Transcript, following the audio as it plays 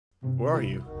Where are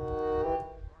you?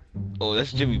 Oh,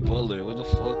 that's Jimmy Butler. What the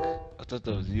fuck? I thought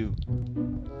that was you.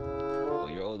 Oh,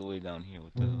 you're all the way down here.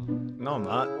 What the hell? No, I'm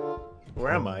not.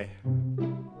 Where am I?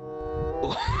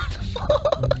 What the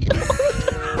fuck?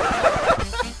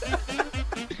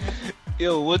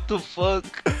 Yo, what the fuck?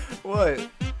 What?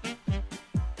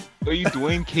 Are you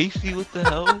Dwayne Casey? What the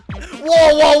hell?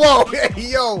 Whoa, whoa, whoa!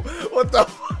 Hey, yo! What the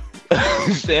fuck?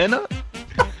 Santa?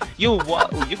 Yo,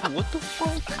 what? Yo, what the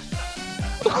fuck?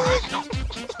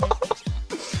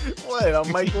 What?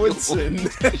 I'm Mike Woodson.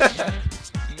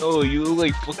 No, you look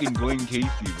like fucking Dwayne Casey,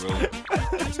 bro.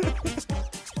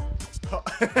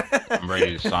 I'm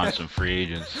ready to sign some free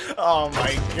agents. Oh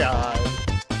my god.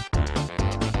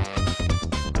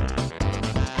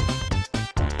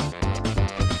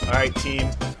 Alright, team.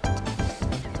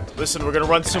 Listen, we're gonna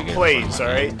run some plays,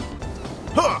 alright?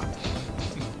 Huh!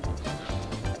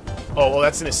 Oh, well,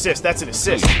 that's an assist. That's an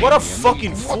assist. What a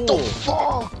fucking fool. What the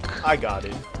fuck? I got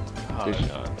it. Good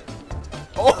shot.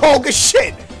 Oh, good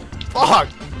shit! Fuck!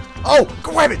 Oh,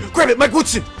 grab it! Grab it! Mike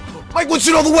Woodson! Mike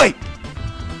Woodson all the way!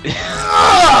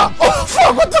 Ah! Oh,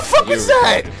 fuck! What the fuck was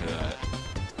that?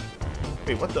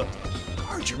 Wait, what the?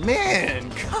 Guard your man!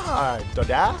 God!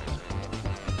 Dada?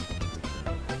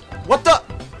 What the?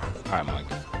 Alright, Mike.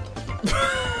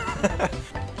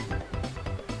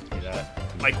 Yeah,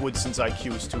 Mike Woodson's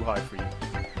IQ is too high for you.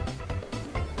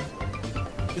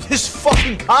 This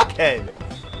fucking cockhead!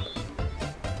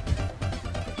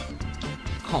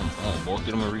 Come on, both of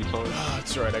them are retards.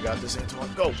 That's right, I got this,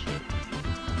 Antoine. Go!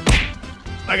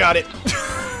 I got it!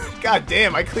 God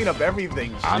damn, I clean up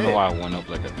everything. I Shit. know I went up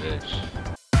like a bitch.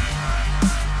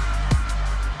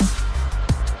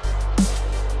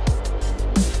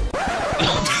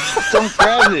 Don't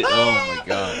grab it! Oh my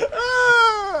god.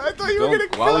 I thought you were gonna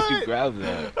cut! Why would you grab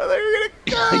that? I thought you were gonna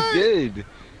cut! I did!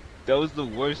 That was the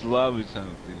worst lob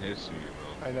attempt in history, bro.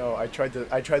 I know, I tried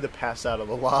to pass out of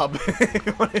the lob. If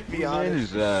you want to be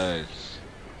honest. It's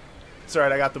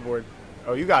alright, I got the board.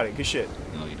 Oh, you got it. Good shit.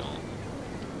 No, you don't.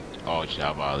 Oh, shit,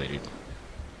 I violated.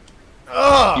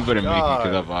 Oh, You better make it God.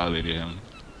 because I violated him.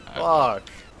 Fuck.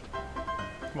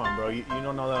 Come on, bro. You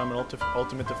don't know that I'm an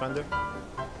ultimate defender?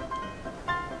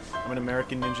 I'm an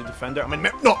American Ninja Defender. I'm an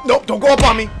No, don't go up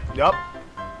on me! Yup.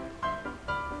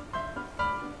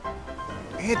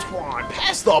 Antoine,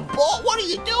 pass the ball! What are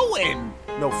you doing?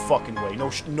 No fucking way. No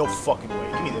fucking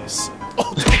way. Give me this.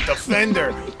 Ultimate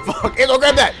Defender! Fuck. Antoine,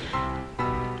 grab that!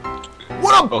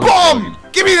 What a bum!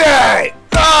 Give me that!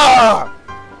 Ah!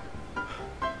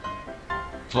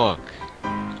 Fuck.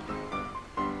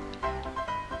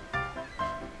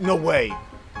 No way.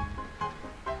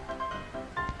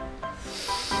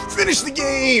 Finish the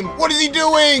game! What is he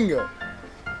doing? Yo,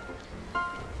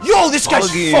 this guy's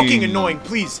fucking annoying,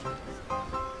 please.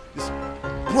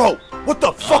 Bro, what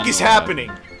the fuck is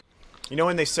happening? You know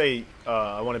when they say,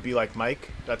 I want to be like Mike?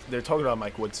 They're talking about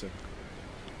Mike Woodson.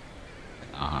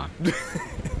 Uh-huh.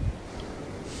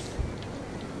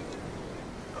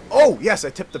 Oh, yes, I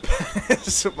tipped the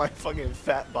pass with my fucking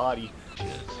fat body.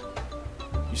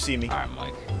 You see me. Alright,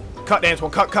 Mike. Cut,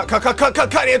 Antoine.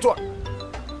 Cut, Antoine.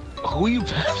 Who you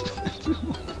passed it to?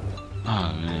 Oh,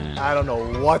 man. I don't know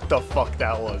what the fuck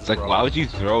that was, It's like, bro. why would you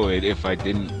throw it if I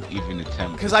didn't even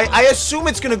attempt? Because I assume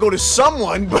it's gonna go to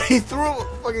someone, but he threw it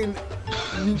fucking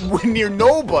near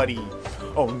nobody.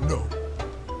 Oh, no.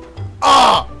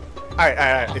 Ah!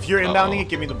 Alright. If you're inbounding it,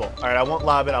 give me the ball. Alright, I won't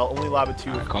lob it. I'll only lob it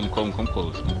to you. Right, come close.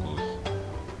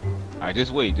 Alright,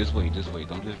 just wait.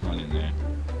 Don't just run in there.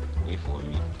 Wait for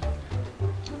me.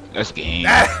 That's game.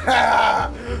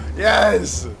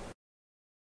 Yes!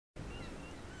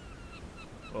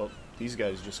 Well, these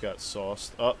guys just got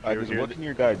sauced. Oh, What can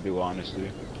your guy do, honestly?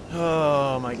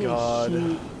 Oh my god.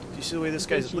 Do you see the way this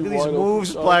guy's... Look at these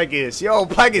moves, Plagueis. Yo,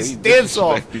 Plagueis, dance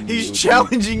off. He's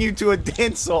challenging you to a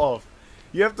dance off.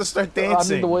 You have to start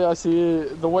dancing. I mean, the way I see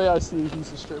it,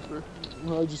 he's a stripper.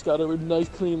 I just got a nice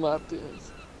clean lap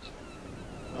dance.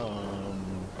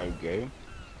 Okay.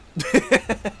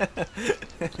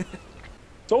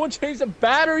 Someone changed the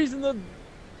batteries in the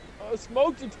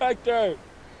smoke detector.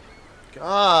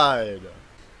 God.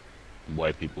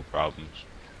 White people problems.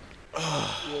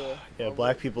 Yeah,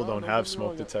 black people don't have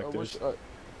smoke detectors.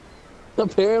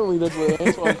 Apparently, that's what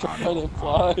Antoine trying to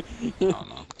imply. I don't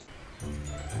know.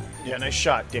 Yeah, nice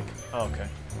shot, Dick. Oh, okay.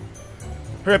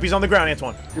 Hurry up, he's on the ground,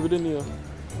 Antoine. Give it in you.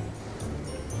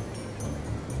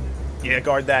 Yeah,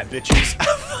 guard that, bitches.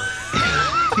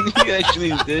 You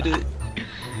actually did it.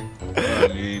 I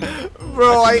mean,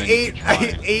 Bro, I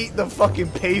ate the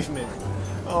fucking pavement.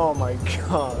 Oh my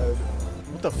god.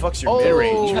 What the fuck's your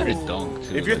mid-range? Try to dunk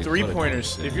too. If your like,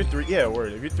 three-pointers, if your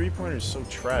three-pointers so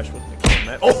trash, what the hell,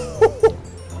 man?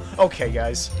 Oh! Okay,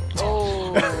 guys.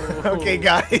 Oh. Okay,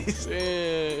 guys.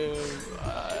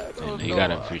 Damn. You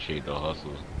gotta appreciate the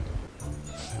hustle.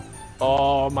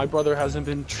 Oh, my brother hasn't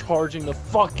been charging the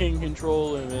fucking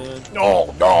controller, man.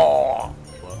 No, no.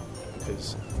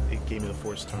 Because it gave me the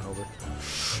forced turnover.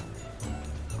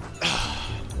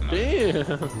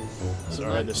 Damn.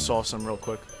 Sorry, I had to saw some real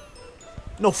quick.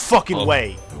 No fucking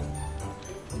way.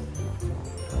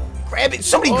 Grab it.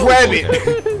 Somebody grab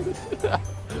it.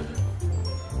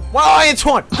 Wow,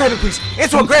 Antoine. Grab it, please.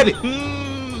 Antoine, grab it.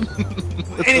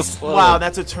 And it's, wow,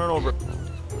 that's a turnover.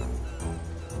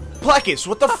 Placus,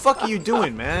 what the fuck are you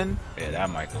doing, man? Yeah, that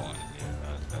might go in. Yeah,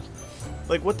 that's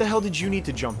Like, what the hell did you need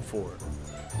to jump for?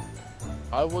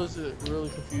 I was really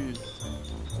confused.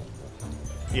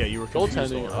 Yeah, you were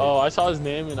confused. Goaltending. Right. Oh, I saw his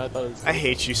name and I thought it was. I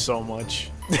hate you so much.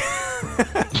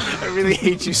 I really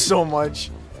hate you so much.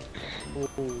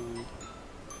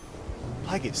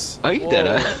 Placus. Oh, you did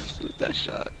that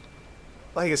shot.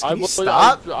 Placus, can you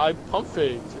stop? I pump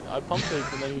faked.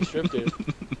 And then he stripped it.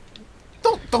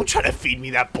 Don't try to feed me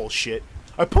that bullshit.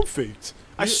 I pump faked.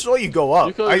 I saw you go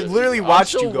up. I literally I'm watched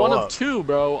still you go one up. of two,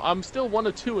 bro. I'm still 1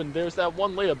 of 2, and there's that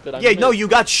one layup that I Yeah, missed. no, you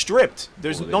got stripped.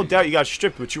 There's no doubt you got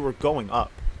stripped, but you were going up.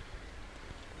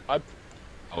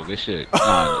 Oh, this shit.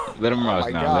 Nah, let him rock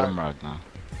now. God. Let him rock now.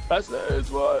 That's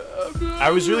what.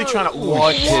 I was really trying to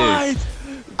watch. Shit.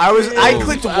 I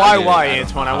clicked YY, I don't know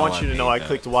Antoine. I how want I you to know made I that.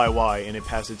 clicked YY and it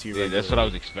passed it to you. Yeah, that's what I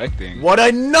was expecting. What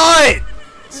a nut!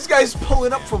 This guy's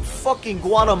pulling up from fucking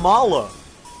Guatemala.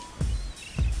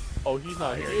 Oh, he's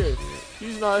not here.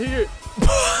 He's not here.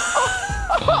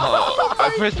 Oh, I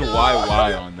pressed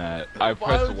YY on that. I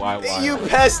pressed YY. You on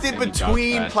passed it and he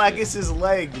between got past it. Placus's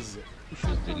legs.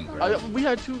 Just didn't grab it. We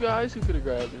had 2 guys who could have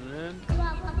grabbed him, man.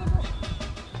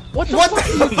 What the What fuck?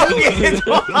 the fuck?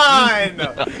 Antoine!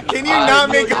 Can you not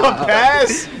make a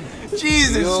pass?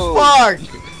 Jesus Yo. fuck!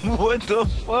 What the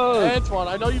fuck? Antoine,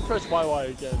 I know you pressed YY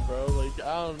again, bro. Like,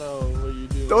 I don't know what you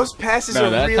do. Those passes No, are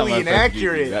that time really I pressed BB.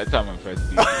 inaccurate. That time I pressed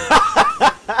BB.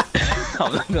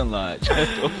 I'm not gonna lie.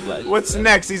 Just go flash. What's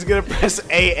next? He's gonna press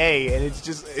AA and it's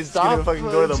gonna fucking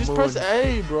go to the just moon. press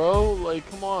A, bro. Like,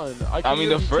 come on. I mean,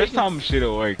 the first time shit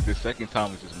will work. The second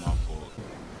time was just my fault.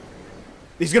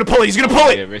 He's gonna pull it. He's gonna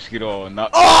pull Yeah, it. risk it all. Not.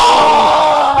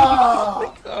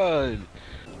 Oh! God.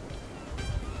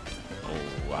 Oh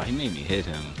wow, he made me hit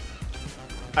him.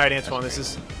 All right, Antoine. This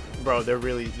is, bro.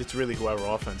 It's really whoever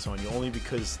offense on you. Only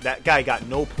because that guy got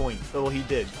no point. Well, he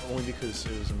did. Only because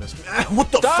it was a miss.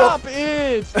 What the Stop fuck?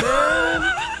 it,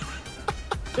 man.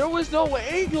 There was no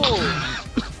angle.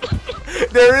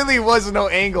 There really was no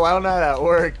angle. I don't know how that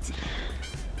worked.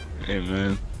 Hey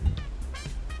man.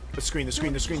 The screen.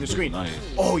 Nice.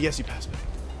 Oh yes, he passed me.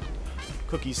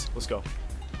 Cookies. Let's go.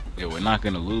 Yeah, we're not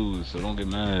gonna lose, so don't get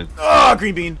mad. Ah,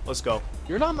 green bean. Let's go.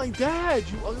 You're not my dad,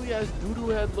 you ugly ass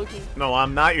doodoo head looking. No,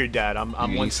 I'm not your dad. I'm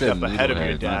You one said step ahead of your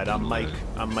noodlehead, not dad. I'm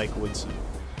noodlehead. Mike Woodson.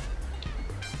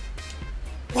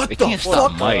 What They the can't fuck?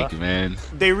 stop Mike, man.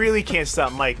 They really can't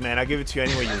stop Mike, man. I'll give it to you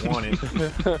any way you want it.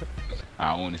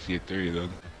 I want to see a 3 though.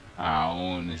 I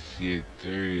want to see a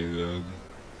 3 though.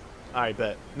 Alright,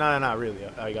 bet. No, really.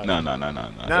 I got it. No.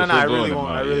 I really won't.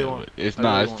 I really won't. It's I not.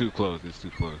 really It's won't. too close. It's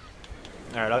too close.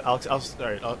 Alright, I'll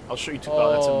show you two.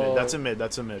 Oh, that's a mid.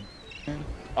 That's a mid.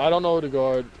 I don't know who to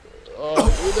guard. Oh,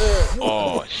 you're there.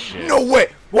 Oh shit. No way!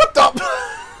 What the?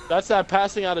 That's that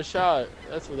passing out a shot.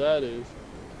 That's what that is.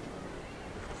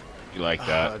 You like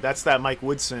that? That's that Mike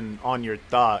Woodson on your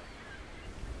thought.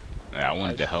 Yeah, I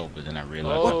wanted to help, but then I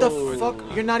realized. What the Oh. fuck?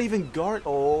 You're not even guard.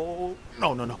 Oh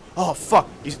no. Oh fuck!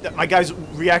 My guy's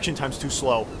reaction time's too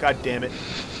slow. God damn it.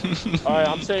 Alright,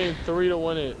 I'm saying 3 to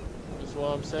win it. That's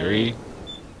what I'm saying. 3.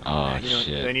 Oh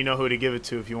shit. Then you know who to give it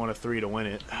to if you want a 3 to win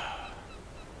it.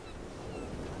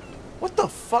 What the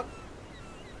fuck?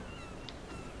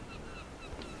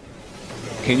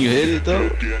 Can you hit it though?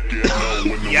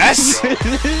 Yes!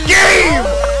 Game!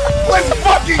 Let's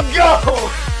fucking go!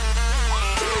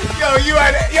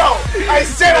 I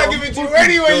said I'll give it to you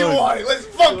any way you want it. Let's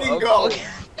fucking go!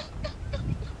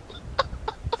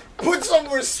 Put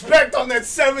some respect on that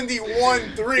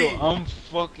 71-3. Yo, I'm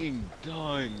fucking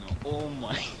done. Oh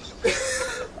my.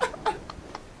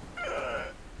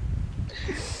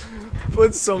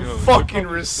 Put some Yo, fucking you're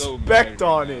probably so respect mad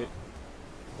on right it.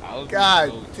 I was God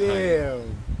so tight.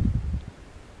 damn.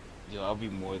 Yo, I'll be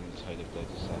more than tight if that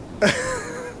just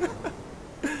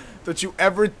happened. Don't you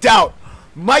ever doubt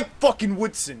Mike fucking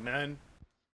Woodson, man.